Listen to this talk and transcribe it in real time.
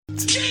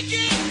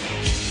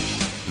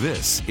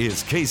This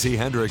is Casey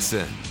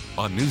Hendrickson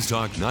on News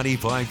Talk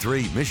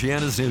 95.3,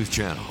 Michiana's news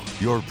channel,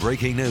 your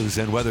breaking news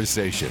and weather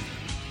station.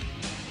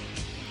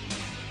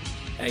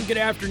 And good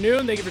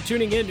afternoon. Thank you for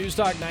tuning in. News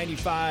Talk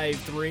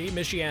 95.3,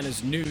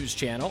 Michiana's news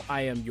channel.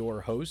 I am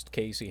your host,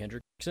 Casey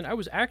Hendrickson. I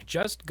was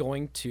just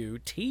going to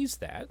tease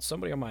that.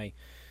 Somebody on my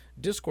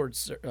Discord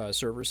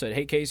server said,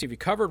 hey, Casey, have you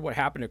covered what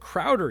happened to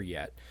Crowder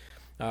yet?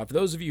 For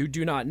those of you who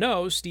do not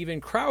know, Steven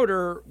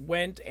Crowder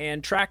went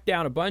and tracked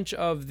down a bunch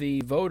of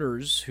the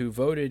voters who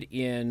voted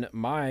in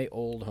my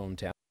old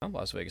hometown,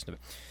 Las Vegas,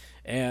 Nevada.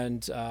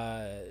 And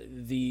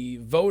the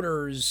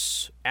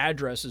voters'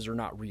 addresses are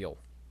not real.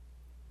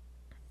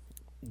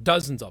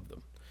 Dozens of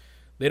them.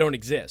 They don't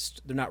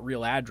exist. They're not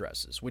real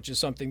addresses, which is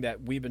something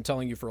that we've been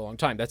telling you for a long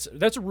time.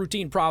 That's a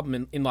routine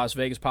problem in Las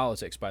Vegas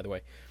politics, by the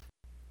way.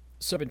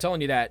 So I've been telling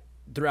you that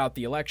throughout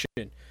the election.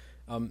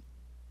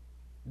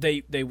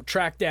 They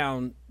tracked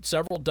down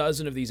several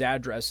dozen of these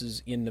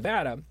addresses in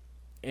Nevada,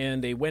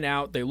 and they went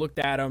out, they looked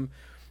at them,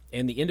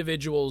 and the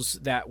individuals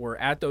that were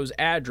at those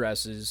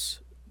addresses,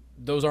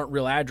 those aren't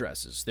real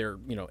addresses. They're,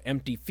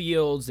 empty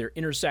fields, they're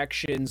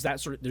intersections,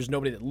 that sort of, there's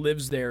nobody that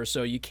lives there,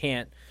 so you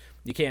can't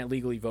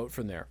legally vote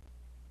from there.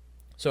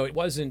 So it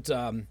wasn't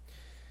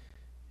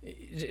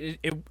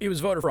it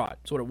was voter fraud.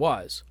 That's what it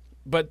was.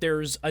 But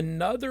there's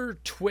another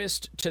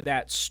twist to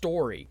that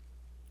story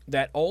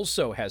that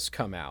also has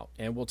come out,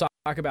 and we'll talk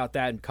about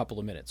that in a couple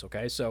of minutes,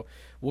 okay? So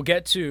we'll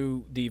get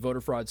to the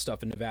voter fraud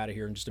stuff in Nevada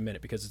here in just a minute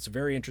because it's a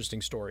very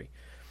interesting story.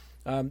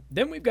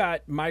 Then we've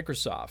got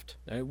Microsoft.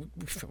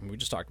 We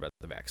just talked about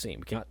the vaccine.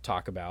 We can't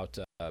talk about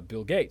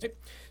Bill Gates.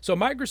 So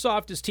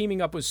Microsoft is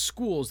teaming up with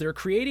schools. They're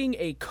creating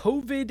a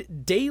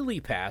COVID daily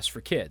pass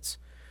for kids.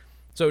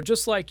 So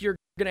just like you're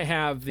going to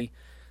have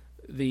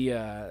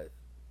the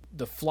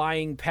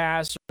flying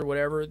pass or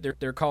whatever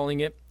they're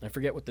calling it, I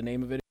forget what the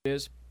name of it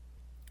is,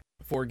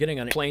 for getting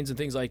on planes and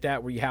things like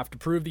that, where you have to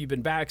prove that you've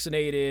been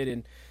vaccinated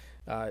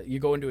and you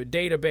go into a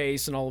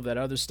database and all of that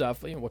other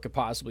stuff. What could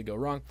possibly go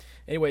wrong?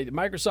 Anyway, the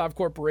Microsoft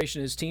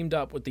Corporation has teamed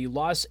up with the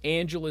Los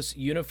Angeles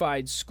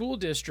Unified School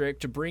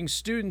District to bring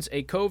students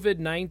a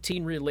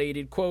COVID-19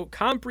 related, quote,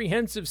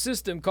 comprehensive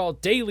system called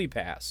Daily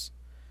Pass.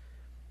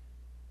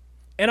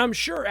 And I'm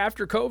sure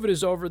after COVID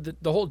is over,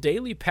 the whole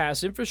Daily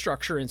Pass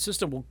infrastructure and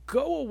system will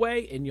go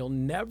away and you'll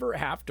never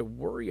have to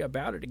worry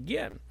about it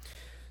again.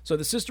 So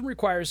the system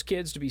requires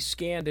kids to be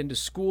scanned into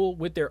school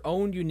with their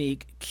own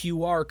unique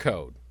QR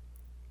code.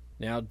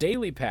 Now,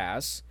 Daily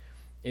Pass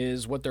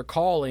is what they're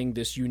calling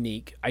this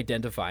unique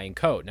identifying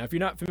code. Now, if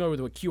you're not familiar with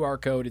a QR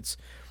code, it's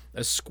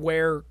a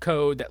square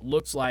code that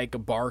looks like a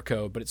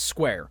barcode, but it's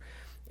square.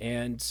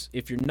 And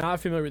if you're not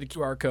familiar with the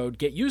QR code,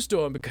 get used to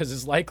them because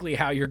it's likely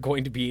how you're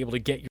going to be able to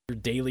get your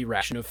daily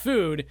ration of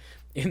food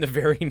in the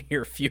very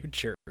near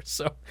future.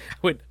 So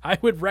I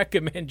would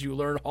recommend you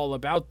learn all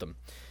about them.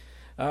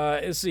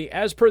 Let's see.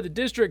 As per the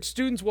district,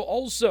 students will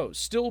also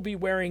still be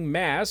wearing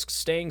masks,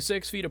 staying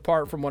 6 feet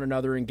apart from one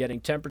another, and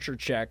getting temperature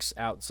checks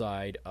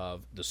outside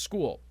of the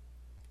school.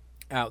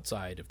 There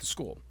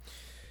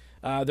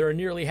are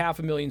nearly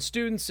 500,000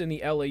 students in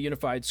the LA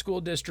Unified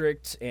School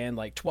District, and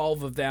like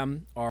 12 of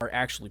them are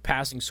actually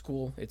passing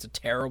school. It's a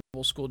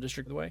terrible school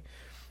district, by the way.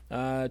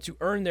 To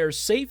earn their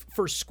Safe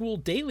for School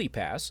Daily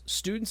Pass,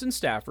 students and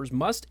staffers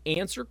must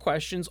answer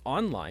questions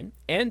online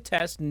and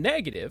test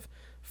negative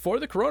for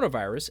the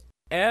coronavirus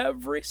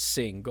every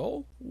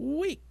single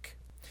week.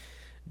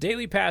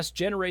 Daily Pass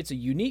generates a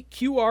unique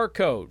QR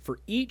code for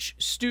each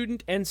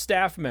student and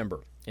staff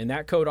member, and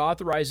that code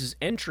authorizes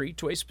entry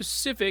to a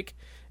specific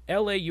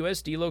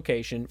LAUSD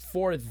location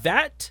for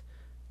that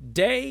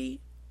day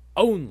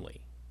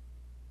only.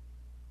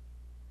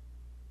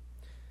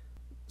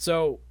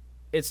 So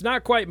it's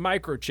not quite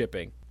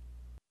microchipping,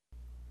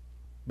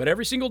 but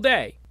every single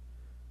day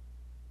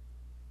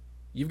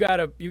you've got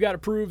to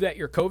prove that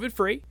you're COVID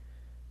free.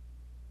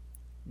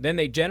 Then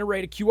they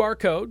generate a QR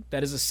code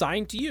that is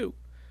assigned to you.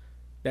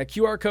 That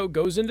QR code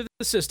goes into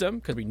the system,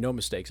 because we no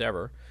mistakes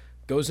ever,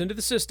 goes into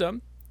the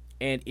system,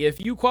 and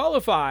if you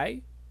qualify,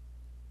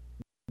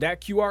 that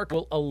QR code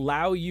will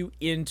allow you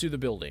into the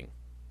building.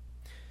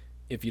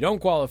 If you don't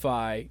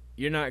qualify,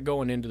 you're not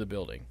going into the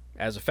building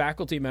as a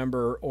faculty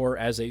member or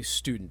as a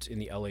student in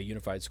the LA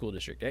Unified School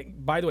District.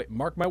 By the way,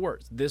 mark my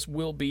words, this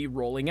will be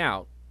rolling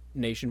out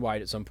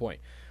nationwide at some point.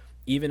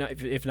 Even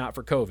if not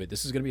for COVID,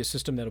 this is going to be a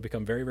system that will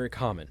become very, very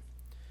common.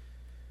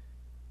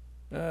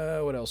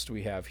 What else do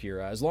we have here?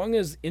 As long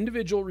as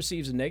individual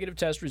receives a negative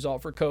test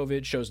result for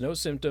COVID, shows no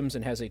symptoms,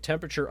 and has a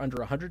temperature under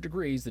 100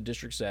 degrees, the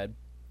district said,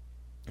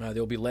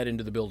 they'll be let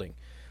into the building.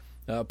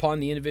 Upon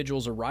the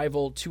individual's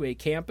arrival to a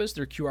campus,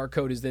 their QR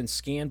code is then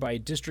scanned by a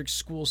district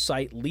school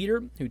site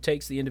leader who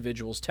takes the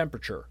individual's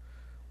temperature.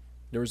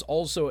 There is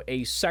also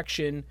a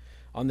section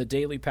on the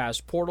Daily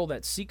Pass portal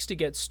that seeks to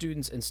get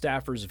students and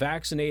staffers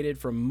vaccinated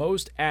from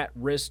most at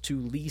risk to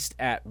least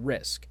at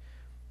risk.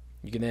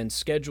 You can then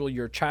schedule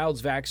your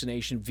child's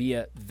vaccination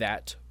via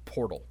that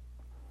portal.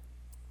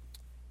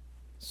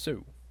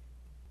 So,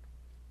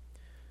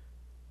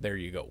 there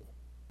you go.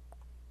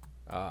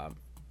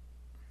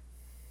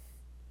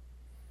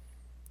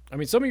 I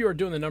mean, some of you are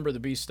doing the number of the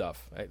beast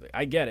stuff.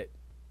 I get it.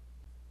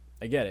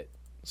 I get it.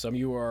 Some of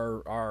you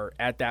are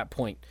at that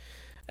point.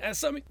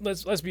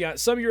 Let's be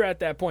honest. Some of you are at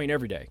that point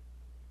every day.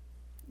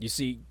 You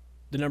see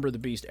the number of the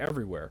beast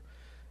everywhere.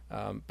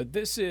 But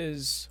this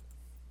is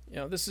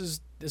going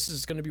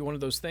to be one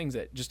of those things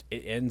that just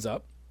it ends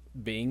up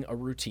being a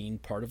routine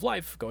part of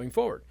life going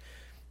forward,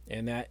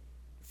 and that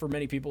for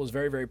many people is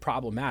very, very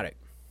problematic.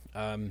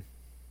 When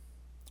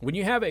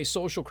you have a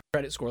social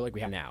credit score like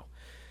we have now,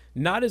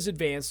 not as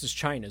advanced as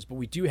China's, but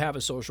we do have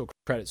a social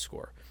credit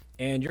score,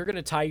 and you're going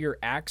to tie your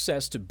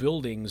access to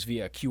buildings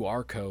via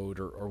QR code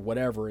or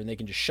whatever, and they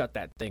can just shut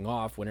that thing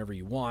off whenever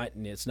you want,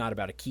 and it's not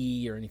about a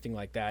key or anything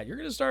like that. You're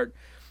going to start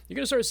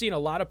seeing a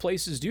lot of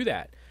places do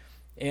that.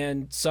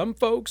 And some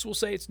folks will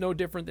say it's no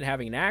different than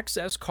having an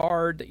access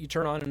card that you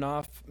turn on and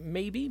off.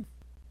 Maybe.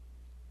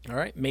 All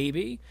right,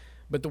 maybe.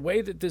 But the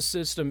way that this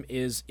system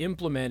is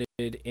implemented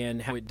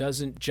and how it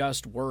doesn't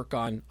just work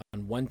on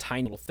one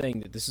tiny little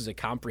thing, that this is a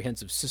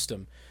comprehensive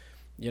system,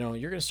 you're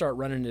going to start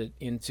running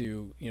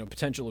into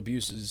potential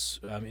abuses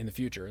in the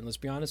future. And let's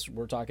be honest,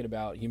 we're talking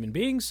about human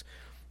beings,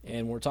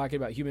 and we're talking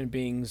about human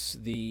beings.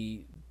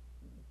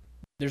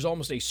 There's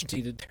almost a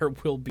certainty that there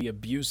will be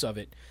abuse of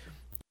it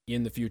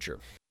in the future.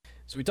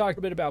 So we talked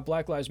a bit about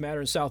Black Lives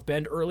Matter in South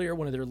Bend earlier.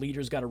 One of their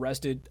leaders got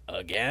arrested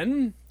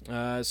again.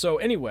 So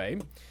anyway,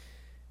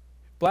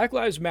 Black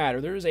Lives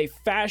Matter, there is a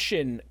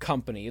fashion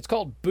company. It's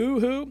called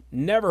Boohoo.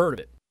 Never heard of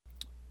it.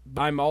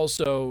 I'm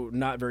also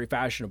not very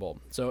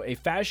fashionable. So a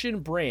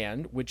fashion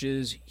brand, which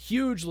is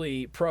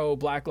hugely pro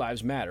Black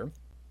Lives Matter,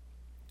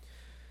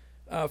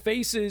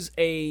 faces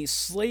a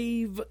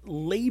slave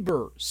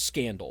labor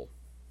scandal.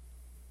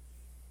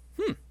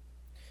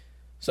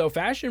 So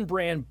fashion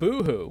brand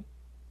Boohoo,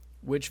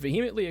 which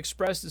vehemently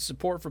expressed its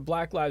support for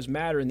Black Lives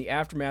Matter in the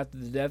aftermath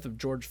of the death of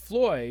George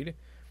Floyd,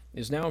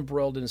 is now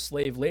embroiled in a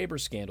slave labor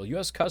scandal.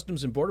 U.S.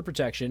 Customs and Border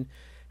Protection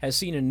has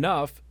seen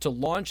enough to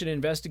launch an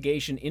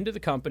investigation into the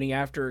company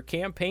after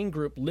campaign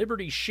group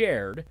Liberty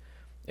Shared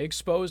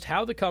exposed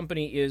how the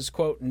company is,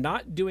 quote,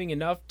 not doing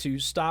enough to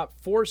stop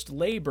forced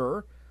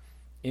labor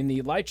in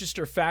the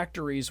Leicester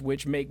factories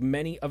which make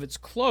many of its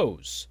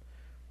clothes.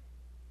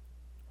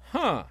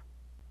 Now,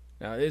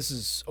 this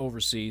is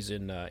overseas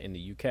in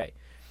the UK.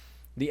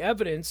 The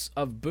evidence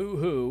of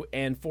Boohoo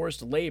and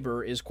forced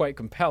labor is quite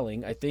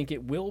compelling. I think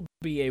it will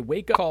be a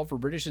wake-up call for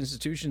British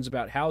institutions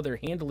about how they're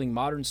handling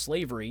modern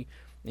slavery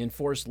and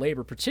forced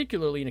labor,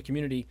 particularly in a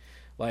community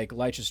like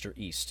Leicester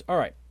East. All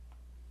right.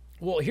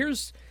 Well,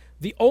 here's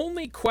the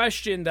only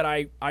question that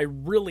I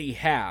really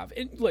have.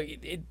 And look,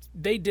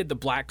 they did the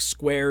black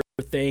square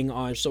thing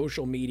on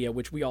social media,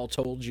 which we all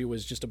told you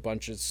was just a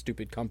bunch of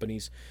stupid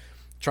companies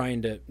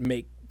trying to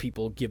make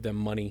people give them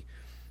money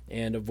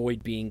and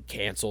avoid being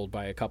canceled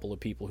by a couple of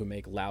people who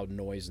make loud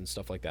noise and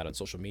stuff like that on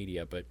social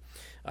media. But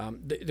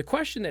the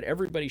question that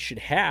everybody should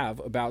have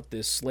about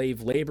this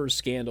slave labor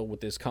scandal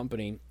with this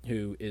company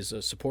who is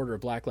a supporter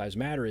of Black Lives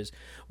Matter is,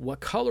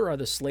 what color are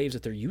the slaves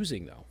that they're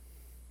using, though?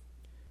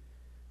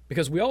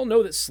 Because we all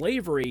know that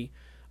slavery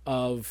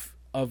of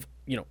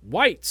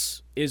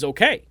whites is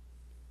okay.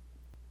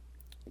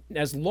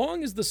 As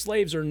long as the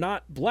slaves are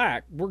not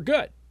black, we're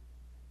good.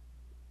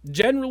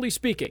 Generally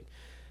speaking,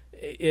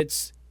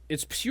 it's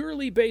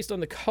purely based on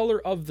the color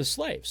of the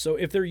slave. So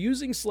if they're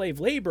using slave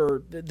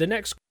labor, the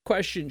next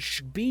question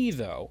should be,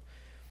 though,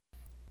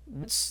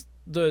 what's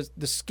the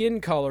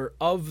skin color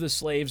of the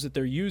slaves that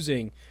they're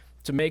using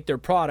to make their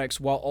products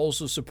while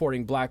also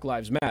supporting Black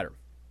Lives Matter?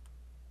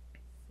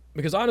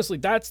 Because honestly,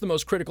 that's the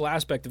most critical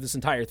aspect of this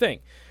entire thing.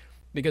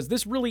 Because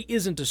this really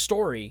isn't a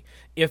story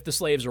if the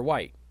slaves are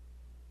white.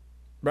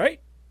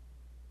 Right?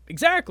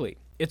 Exactly.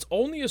 It's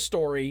only a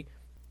story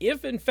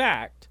if, in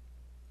fact,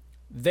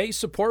 they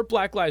support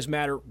Black Lives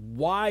Matter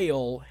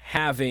while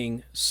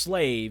having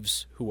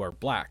slaves who are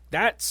black.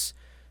 That's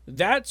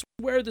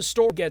where the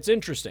story gets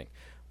interesting.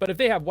 But if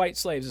they have white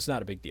slaves, it's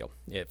not a big deal,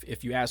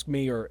 if you ask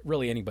me or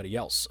really anybody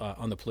else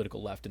on the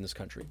political left in this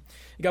country.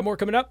 You got more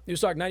coming up.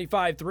 News Talk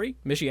 95.3,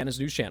 Michiana's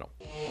news channel.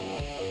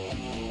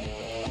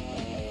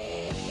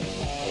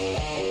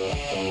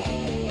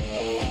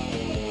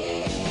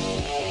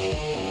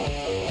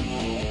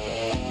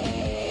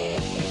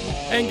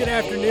 And good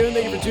afternoon.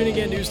 Thank you for tuning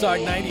in. News Talk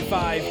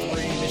 95.3,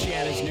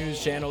 Michiana's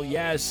news channel.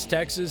 Yes,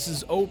 Texas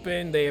is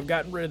open. They have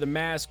gotten rid of the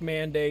mask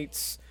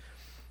mandates.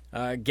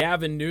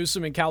 Gavin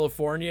Newsom in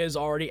California is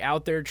already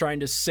out there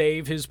trying to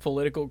save his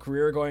political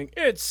career, going,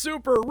 it's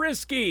super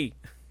risky.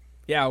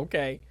 Yeah,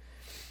 okay.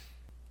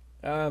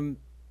 Good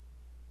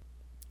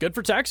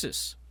for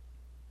Texas.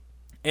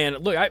 And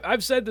look,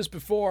 I've said this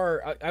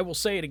before. I will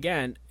say it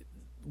again.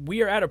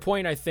 We are at a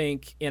point, I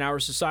think, in our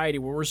society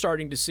where we're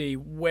starting to see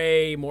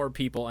way more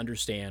people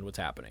understand what's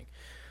happening.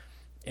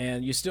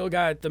 And you still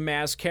got the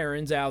mass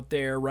Karens out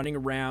there running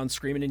around,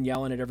 screaming and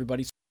yelling at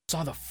everybody.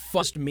 Saw the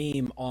first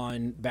meme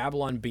on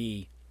Babylon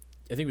Bee,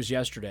 I think it was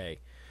yesterday.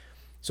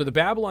 So the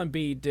Babylon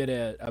Bee did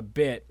a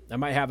bit, I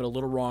might have it a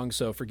little wrong,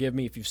 so forgive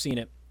me if you've seen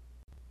it,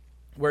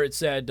 where it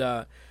said,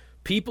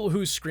 people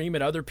who scream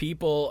at other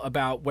people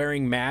about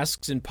wearing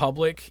masks in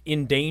public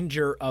in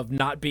danger of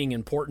not being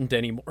important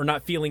anymore or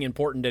not feeling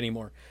important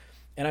anymore.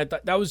 And I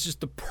thought that was just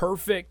the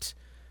perfect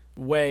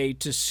way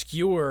to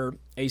skewer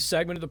a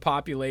segment of the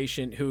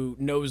population who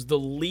knows the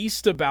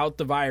least about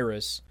the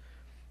virus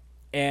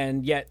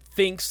and yet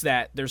thinks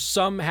that they're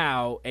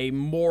somehow a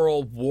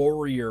moral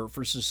warrior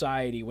for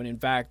society when in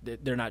fact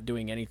they're not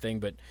doing anything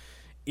but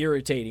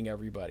irritating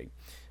everybody.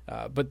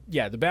 But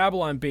yeah, the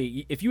Babylon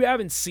Bee, if you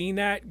haven't seen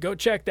that, go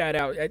check that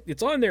out.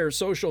 It's on their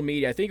social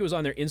media. I think it was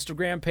on their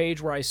Instagram page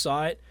where I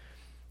saw it.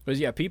 But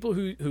yeah, people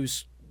who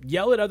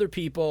yell at other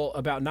people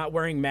about not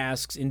wearing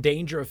masks in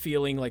danger of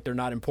feeling like they're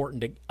not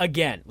important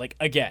again,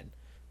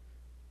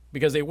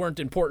 because they weren't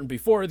important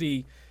before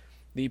the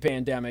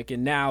pandemic,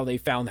 and now they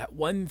found that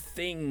one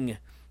thing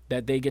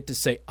that they get to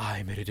say,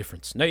 I made a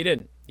difference. No, you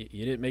didn't.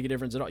 You didn't make a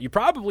difference at all. You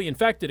probably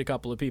infected a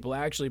couple of people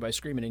actually by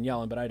screaming and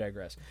yelling, but I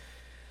digress.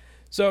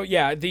 So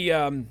yeah,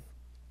 the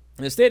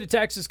state of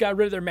Texas got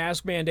rid of their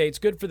mask mandates.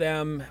 Good for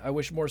them. I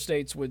wish more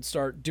states would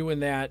start doing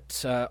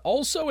that.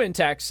 Also in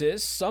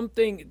Texas,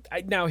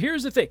 now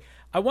here's the thing.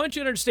 I want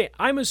you to understand,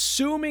 I'm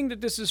assuming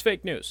that this is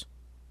fake news.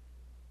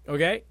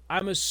 Okay?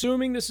 I'm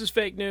assuming this is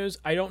fake news.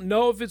 I don't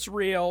know if it's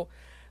real.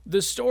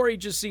 The story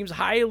just seems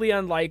highly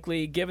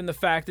unlikely given the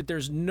fact that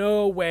there's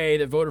no way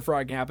that voter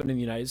fraud can happen in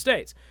the United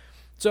States.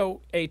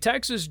 So a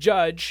Texas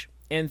judge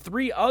and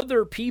 3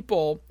 other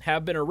people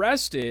have been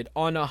arrested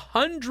on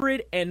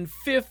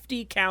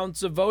 150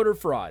 counts of voter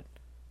fraud.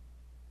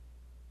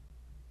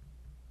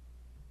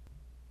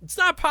 It's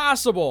not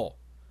possible.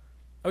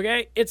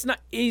 Okay? It's not.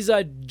 He's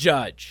a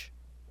judge.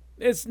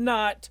 It's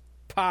not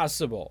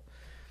possible.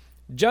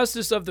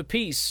 Justice of the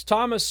Peace,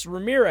 Thomas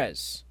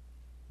Ramirez,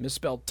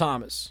 misspelled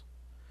Thomas.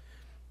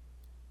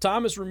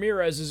 Thomas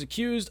Ramirez is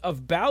accused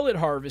of ballot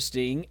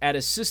harvesting at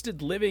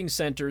assisted living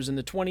centers in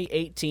the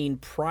 2018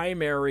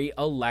 primary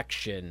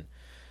election.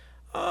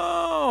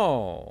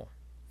 So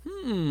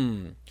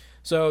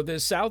the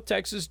South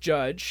Texas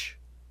judge,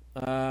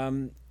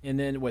 and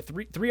then with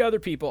three other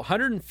people,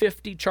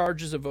 150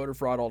 charges of voter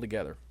fraud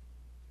altogether.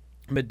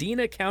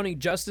 Medina County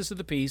Justice of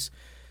the Peace,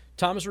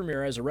 Thomas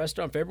Ramirez,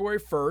 arrested on February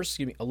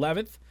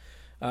 11th,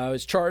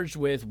 is charged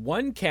with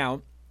 1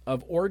 count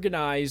of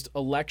organized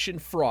election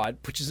fraud,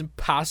 which is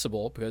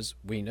impossible because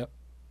we know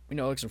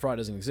election fraud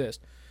doesn't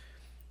exist.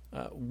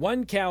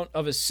 1 count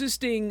of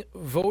assisting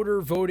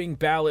voter voting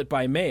ballot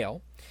by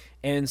mail,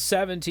 and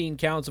 17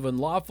 counts of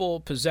unlawful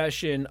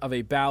possession of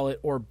a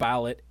ballot or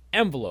ballot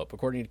envelope,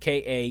 according to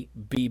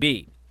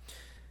KABB.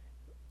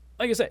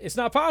 Like I said, it's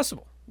not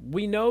possible.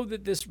 We know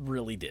that this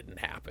really didn't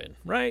happen,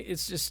 right?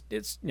 It's just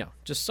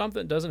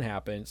something that doesn't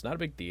happen. It's not a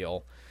big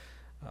deal.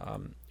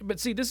 But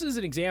see, this is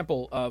an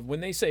example of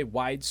when they say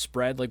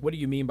widespread, like what do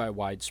you mean by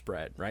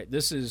widespread, right?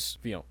 This is,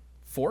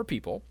 4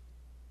 people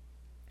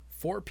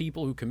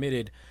who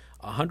committed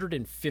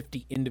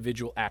 150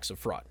 individual acts of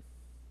fraud.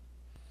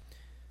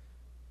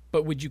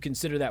 But would you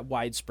consider that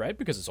widespread?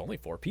 Because it's only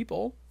 4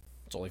 people.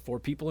 It's only 4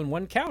 people in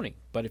one county.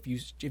 But if you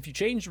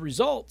change the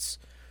results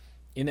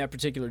in that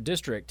particular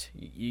district,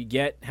 you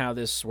get how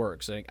this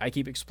works. I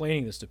keep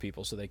explaining this to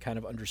people so they kind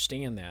of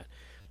understand that.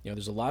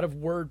 There's a lot of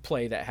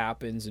wordplay that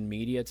happens in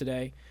media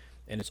today,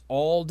 and it's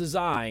all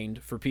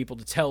designed for people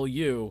to tell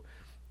you,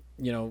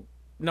 no,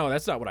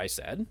 that's not what I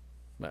said.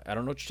 I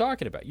don't know what you're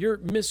talking about. You're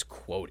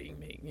misquoting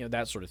me,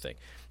 that sort of thing.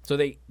 So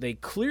they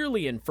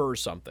clearly infer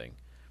something,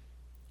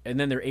 and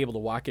then they're able to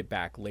walk it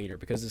back later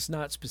because it's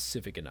not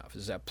specific enough.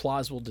 It's that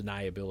plausible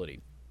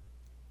deniability.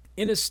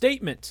 In a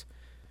statement,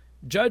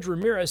 Judge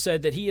Ramirez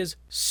said that he is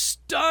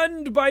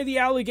stunned by the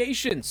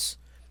allegations.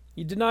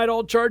 He denied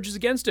all charges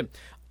against him.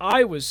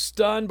 I was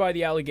stunned by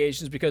the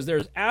allegations because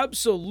there's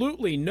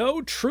absolutely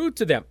no truth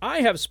to them.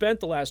 I have spent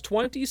the last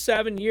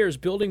 27 years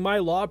building my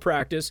law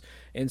practice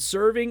and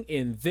serving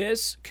in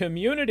this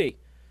community,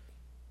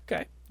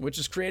 which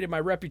has created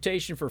my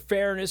reputation for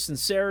fairness,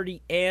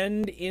 sincerity,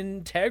 and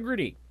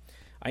integrity.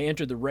 I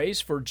entered the race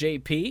for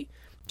JP,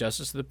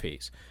 Justice of the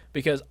Peace,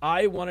 because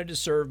I wanted to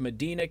serve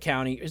Medina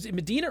County. Is it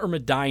Medina or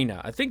Medina?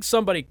 I think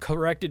somebody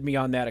corrected me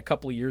on that a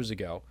couple of years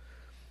ago.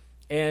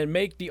 And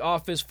make the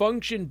office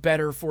function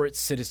better for its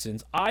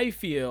citizens. I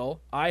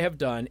feel I have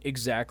done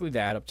exactly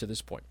that up to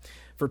this point.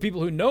 For people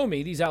who know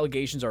me, these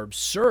allegations are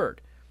absurd.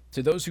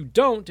 To those who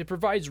don't, it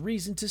provides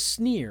reason to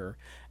sneer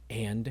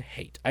and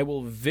hate. I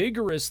will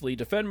vigorously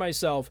defend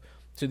myself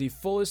to the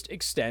fullest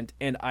extent,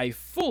 and I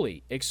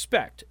fully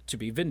expect to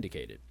be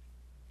vindicated.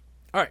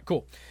 All right,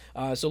 cool.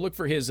 So look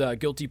for his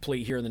guilty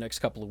plea here in the next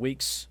couple of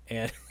weeks.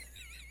 And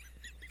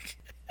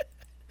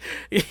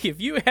if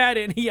you had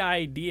any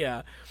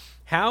idea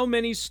how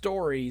many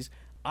stories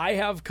I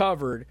have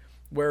covered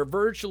where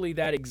virtually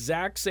that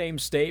exact same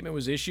statement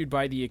was issued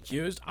by the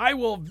accused, I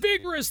will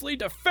vigorously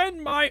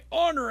defend my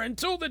honor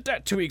until the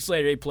death. 2 weeks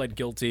later, he pled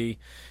guilty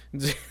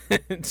to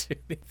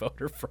the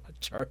voter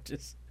fraud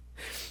charges.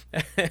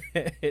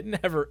 It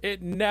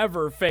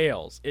never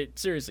fails.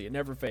 It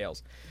never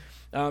fails.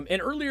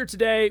 And earlier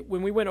today,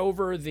 when we went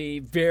over the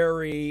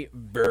very,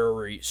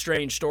 very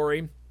strange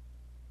story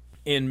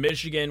in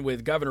Michigan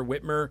with Governor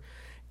Whitmer.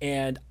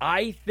 And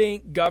I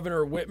think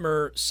Governor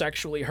Whitmer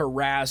sexually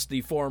harassed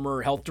the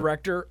former health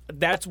director.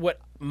 That's what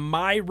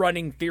my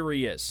running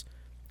theory is,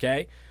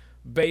 okay?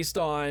 Based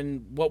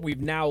on what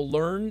we've now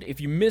learned.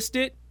 If you missed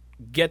it,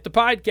 get the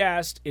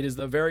podcast. It is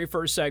the very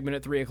first segment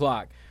at 3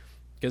 o'clock.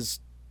 Because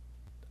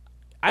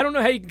I don't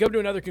know how you can come to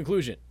another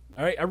conclusion,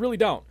 all right? I really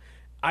don't.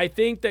 I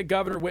think that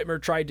Governor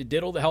Whitmer tried to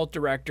diddle the health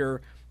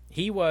director.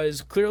 He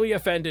was clearly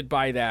offended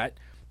by that,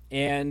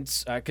 and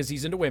because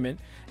he's into women,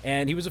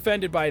 and he was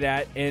offended by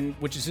that, and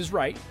which is his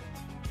right.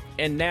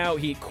 And now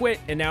he quit,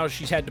 and now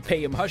she's had to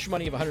pay him hush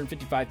money of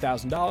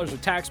 $155,000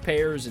 with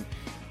taxpayers,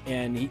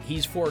 and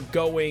he's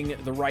foregoing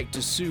the right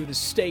to sue the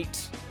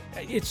state.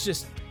 It's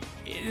just,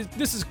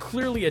 this is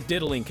clearly a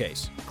diddling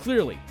case,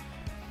 clearly.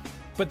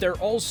 But they're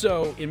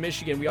also, in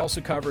Michigan, we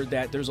also covered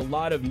that there's a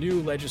lot of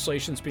new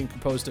legislations being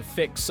proposed to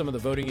fix some of the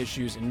voting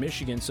issues in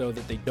Michigan so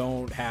that they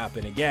don't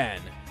happen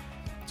again.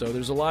 So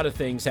there's a lot of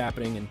things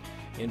happening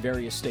in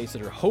various states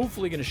that are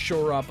hopefully going to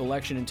shore up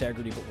election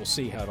integrity, but we'll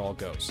see how it all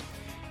goes.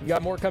 We've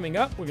got more coming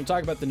up. We're going to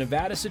talk about the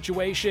Nevada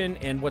situation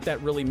and what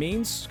that really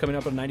means coming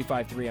up on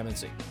 95.3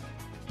 MNC.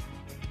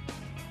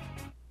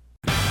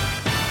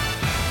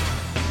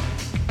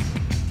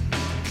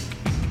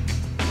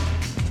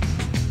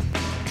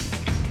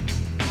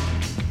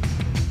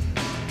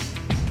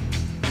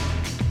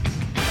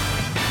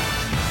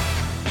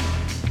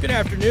 Good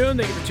afternoon.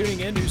 Thank you for tuning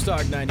in. News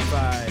Talk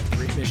 95.3,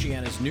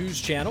 Michiana's news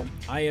channel.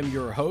 I am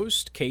your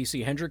host,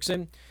 Casey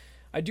Hendrickson.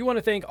 I do want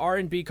to thank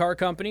R&B Car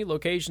Company,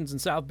 locations in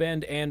South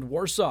Bend and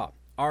Warsaw.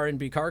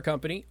 R&B Car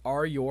Company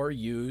are your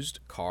used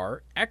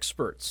car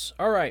experts.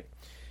 All right.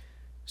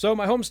 So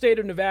my home state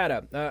of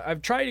Nevada,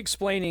 I've tried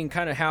explaining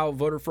kind of how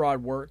voter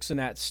fraud works in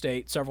that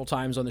state several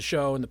times on the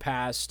show in the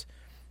past.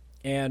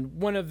 And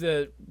one of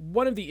the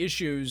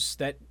issues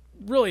that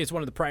really is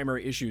one of the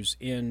primary issues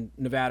in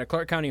Nevada,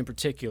 Clark County in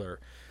particular.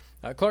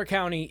 Clark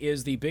County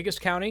is the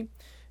biggest county,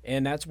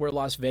 and that's where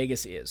Las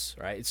Vegas is,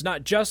 right? It's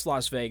not just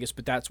Las Vegas,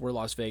 but that's where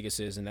Las Vegas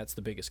is, and that's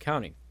the biggest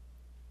county.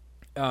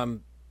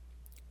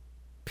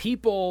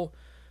 People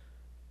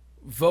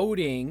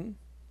voting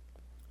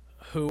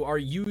who are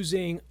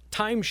using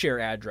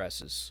timeshare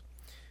addresses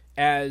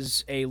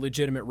as a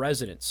legitimate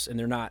residence, and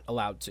they're not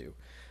allowed to.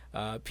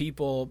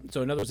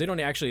 So in other words, they don't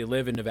actually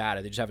live in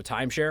Nevada. They just have a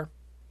timeshare,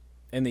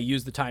 and they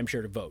use the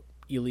timeshare to vote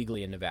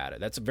illegally in Nevada.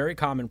 That's a very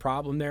common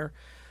problem there.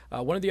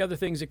 One of the other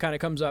things that kind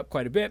of comes up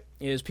quite a bit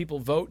is people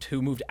vote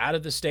who moved out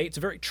of the state. It's a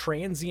very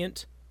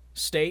transient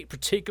state,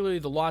 particularly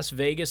the Las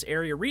Vegas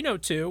area. Reno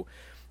too,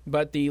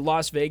 but the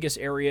Las Vegas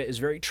area is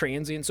very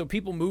transient. So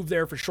people move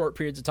there for short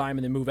periods of time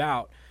and then move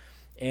out.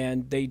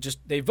 And they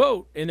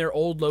vote in their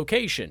old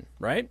location,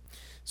 right?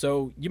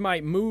 So you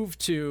might move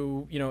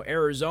to,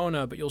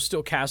 Arizona, but you'll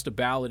still cast a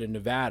ballot in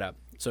Nevada.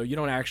 So you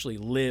don't actually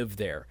live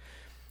there.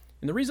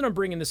 And the reason I'm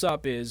bringing this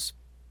up is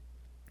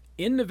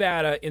in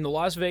Nevada, in the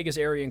Las Vegas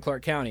area in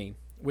Clark County,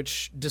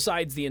 which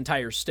decides the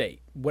entire state,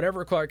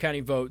 whatever Clark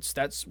County votes,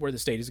 that's where the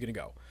state is going to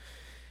go.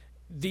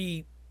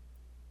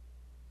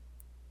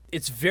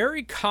 It's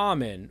very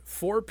common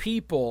for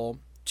people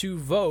to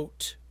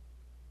vote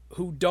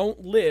who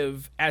don't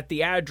live at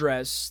the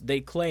address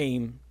they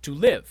claim to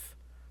live.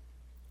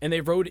 And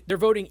they're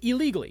voting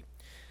illegally.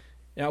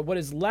 Now, what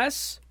is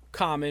less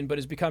common but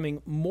is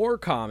becoming more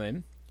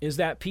common is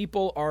that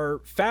people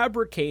are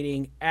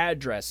fabricating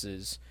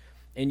addresses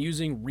and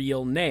using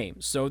real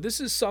names. So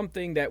this is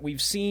something that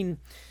we've seen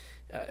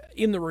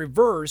in the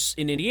reverse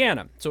in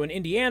Indiana. So in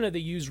Indiana, they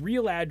use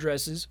real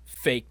addresses,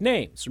 fake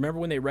names. Remember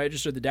when they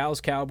registered the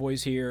Dallas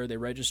Cowboys here, they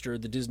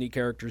registered the Disney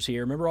characters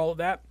here. Remember all of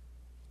that?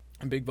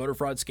 A big voter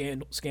fraud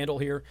scandal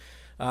here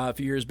a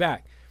few years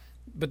back.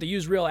 But they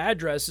use real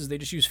addresses, they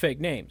just use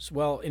fake names.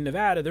 Well, in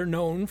Nevada, they're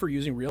known for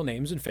using real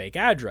names and fake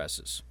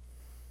addresses.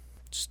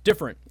 It's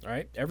different,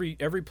 right?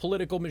 Every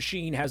political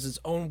machine has its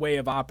own way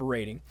of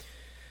operating.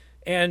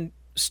 And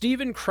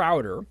Steven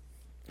Crowder,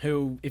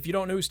 who, if you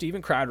don't know who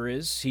Steven Crowder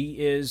is,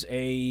 he is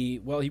he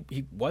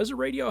was a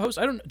radio host.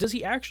 Does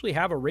he actually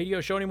have a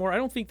radio show anymore? I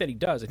don't think that he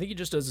does. I think he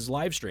just does his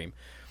live stream,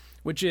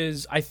 which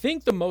is, I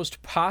think, the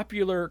most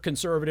popular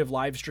conservative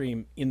live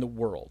stream in the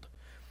world.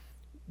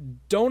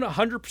 Don't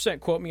 100%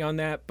 quote me on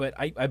that, but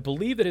I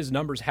believe that his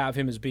numbers have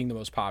him as being the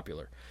most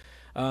popular.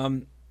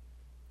 And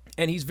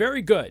he's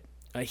very good.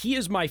 He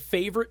is my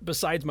favorite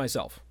besides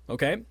myself,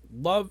 okay?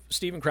 Love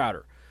Steven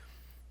Crowder.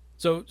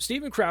 So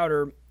Steven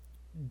Crowder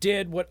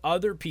did what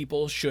other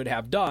people should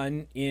have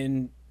done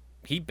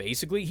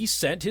he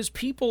sent his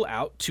people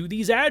out to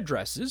these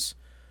addresses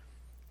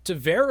to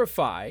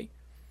verify.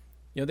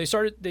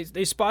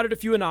 They spotted a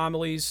few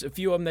anomalies, a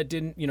few of them that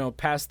didn't,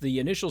 pass the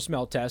initial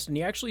smell test, and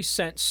he actually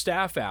sent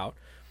staff out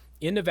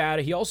in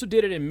Nevada. He also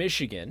did it in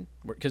Michigan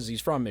because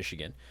he's from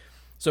Michigan.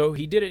 So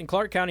he did it in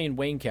Clark County and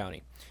Wayne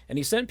County. And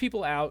he sent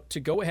people out to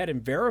go ahead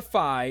and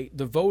verify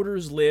the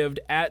voters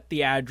lived at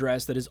the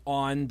address that is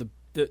on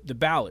the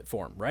ballot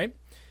form, right?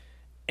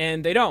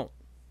 And they don't.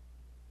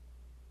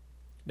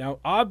 Now,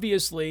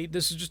 obviously,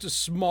 this is just a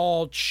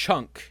small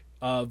chunk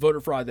of voter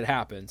fraud that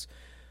happens.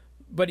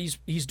 but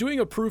he's doing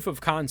a proof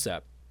of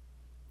concept.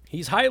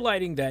 He's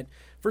highlighting that,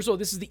 first of all,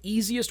 this is the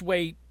easiest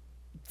way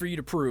for you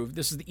to prove.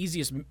 This is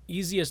the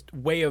easiest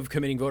way of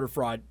committing voter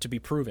fraud to be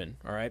proven,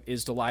 all right,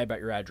 is to lie about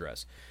your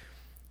address.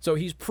 So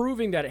he's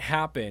proving that it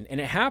happened, and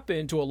it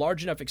happened to a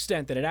large enough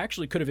extent that it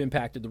actually could have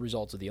impacted the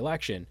results of the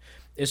election,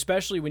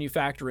 especially when you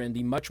factor in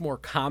the much more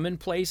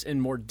commonplace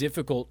and more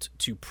difficult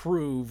to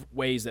prove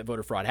ways that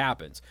voter fraud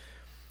happens.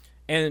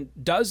 And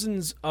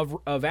dozens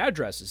of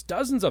addresses,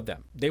 dozens of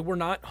them, they were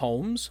not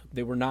homes,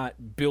 they were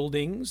not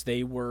buildings,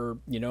 they were,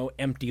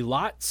 empty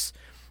lots.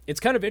 It's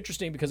kind of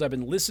interesting because I've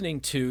been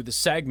listening to the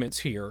segments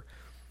here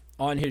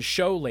on his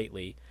show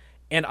lately,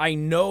 and I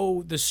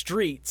know the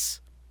streets,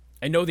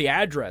 I know the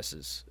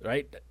addresses,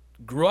 right?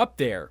 Grew up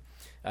there.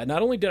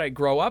 Not only did I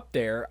grow up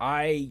there,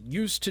 I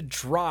used to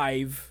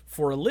drive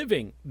for a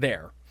living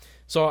there.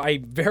 So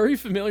I'm very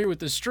familiar with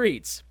the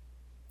streets.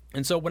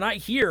 And so when I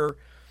hear,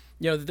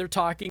 that they're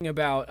talking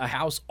about a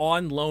house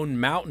on Lone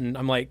Mountain,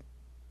 I'm like,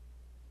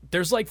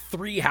 there's like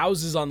 3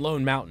 houses on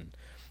Lone Mountain.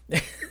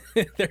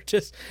 They're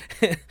just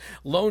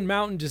Lone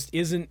Mountain just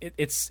isn't.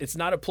 It's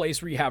not a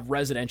place where you have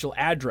residential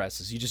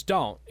addresses. You just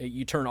don't.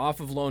 You turn off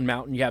of Lone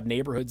Mountain, you have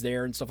neighborhoods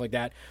there and stuff like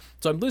that.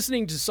 So I'm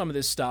listening to some of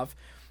this stuff,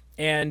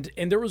 and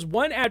there was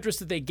one address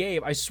that they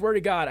gave. I swear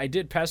to God, I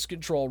did pest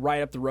control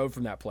right up the road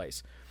from that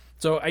place.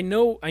 So I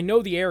know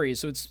the area.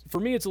 So for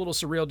me, it's a little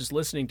surreal just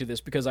listening to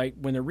this because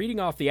when they're reading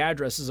off the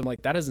addresses, I'm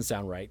like, that doesn't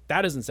sound right.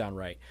 That doesn't sound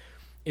right.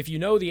 If you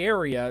know the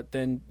area,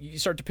 then you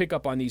start to pick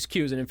up on these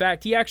cues. And in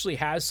fact, he actually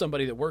has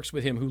somebody that works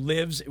with him who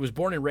was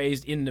born and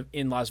raised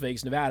in Las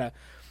Vegas, Nevada.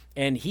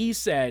 And he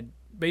said,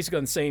 basically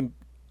on the same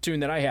tune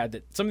that I had,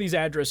 that some of these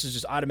addresses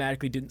just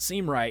automatically didn't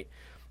seem right.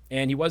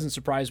 And he wasn't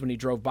surprised when he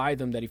drove by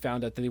them that he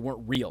found out that they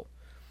weren't real.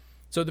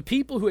 So the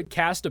people who had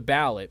cast a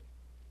ballot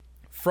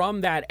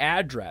from that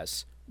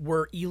address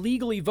were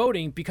illegally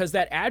voting because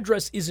that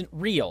address isn't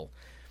real,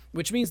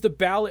 which means the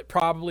ballot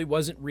probably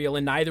wasn't real,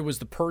 and neither was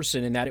the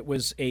person, and that it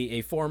was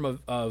a form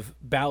of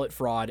ballot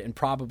fraud and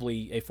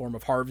probably a form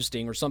of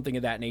harvesting or something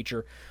of that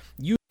nature.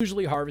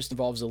 Usually harvest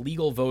involves a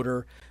legal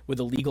voter with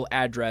a legal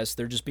address.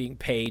 They're just being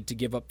paid to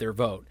give up their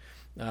vote,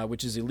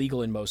 which is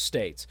illegal in most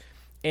states.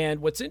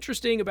 And what's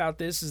interesting about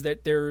this is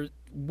that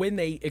when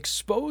they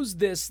exposed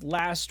this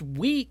last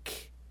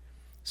week,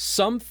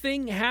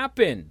 something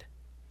happened.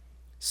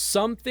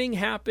 Something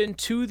happened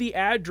to the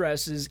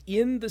addresses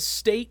in the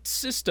state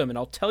system, and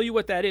I'll tell you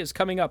what that is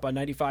coming up on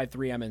 95.3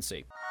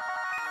 MNC.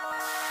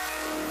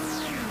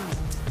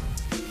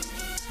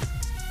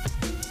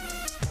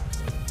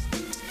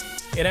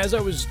 And as I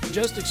was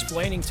just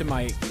explaining to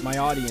my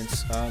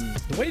audience,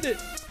 the way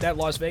that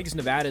Las Vegas,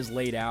 Nevada is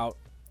laid out,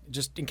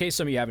 just in case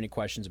some of you have any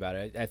questions about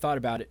it, I thought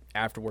about it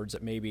afterwards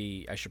that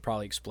maybe I should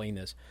probably explain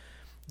this.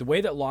 The way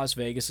that Las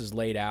Vegas is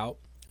laid out,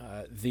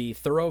 the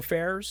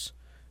thoroughfares,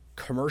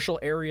 commercial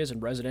areas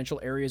and residential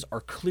areas are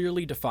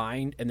clearly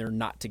defined and they're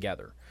not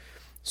together.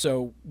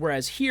 So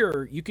whereas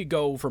here you could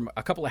go from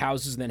a couple of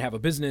houses and then have a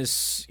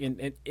business,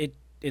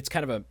 it's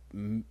kind of a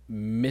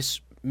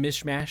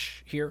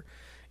mishmash here.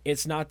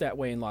 It's not that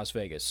way in Las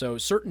Vegas. So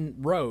certain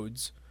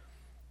roads,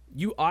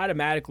 you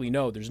automatically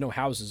know there's no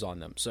houses on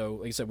them. So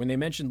like I said, when they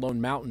mentioned Lone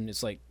Mountain,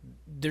 it's like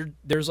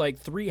there's like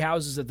 3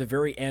 houses at the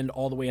very end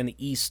all the way on the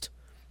east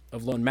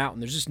of Lone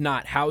Mountain. There's just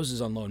not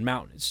houses on Lone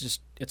Mountain.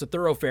 It's a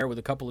thoroughfare with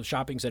a couple of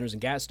shopping centers and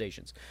gas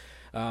stations.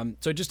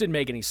 So it just didn't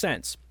make any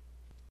sense.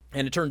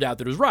 And it turned out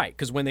that it was right,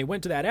 because when they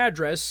went to that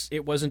address,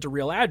 it wasn't a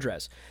real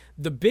address.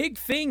 The big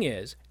thing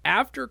is,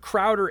 after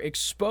Crowder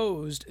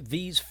exposed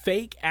these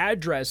fake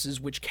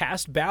addresses which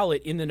cast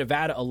ballot in the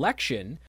Nevada election,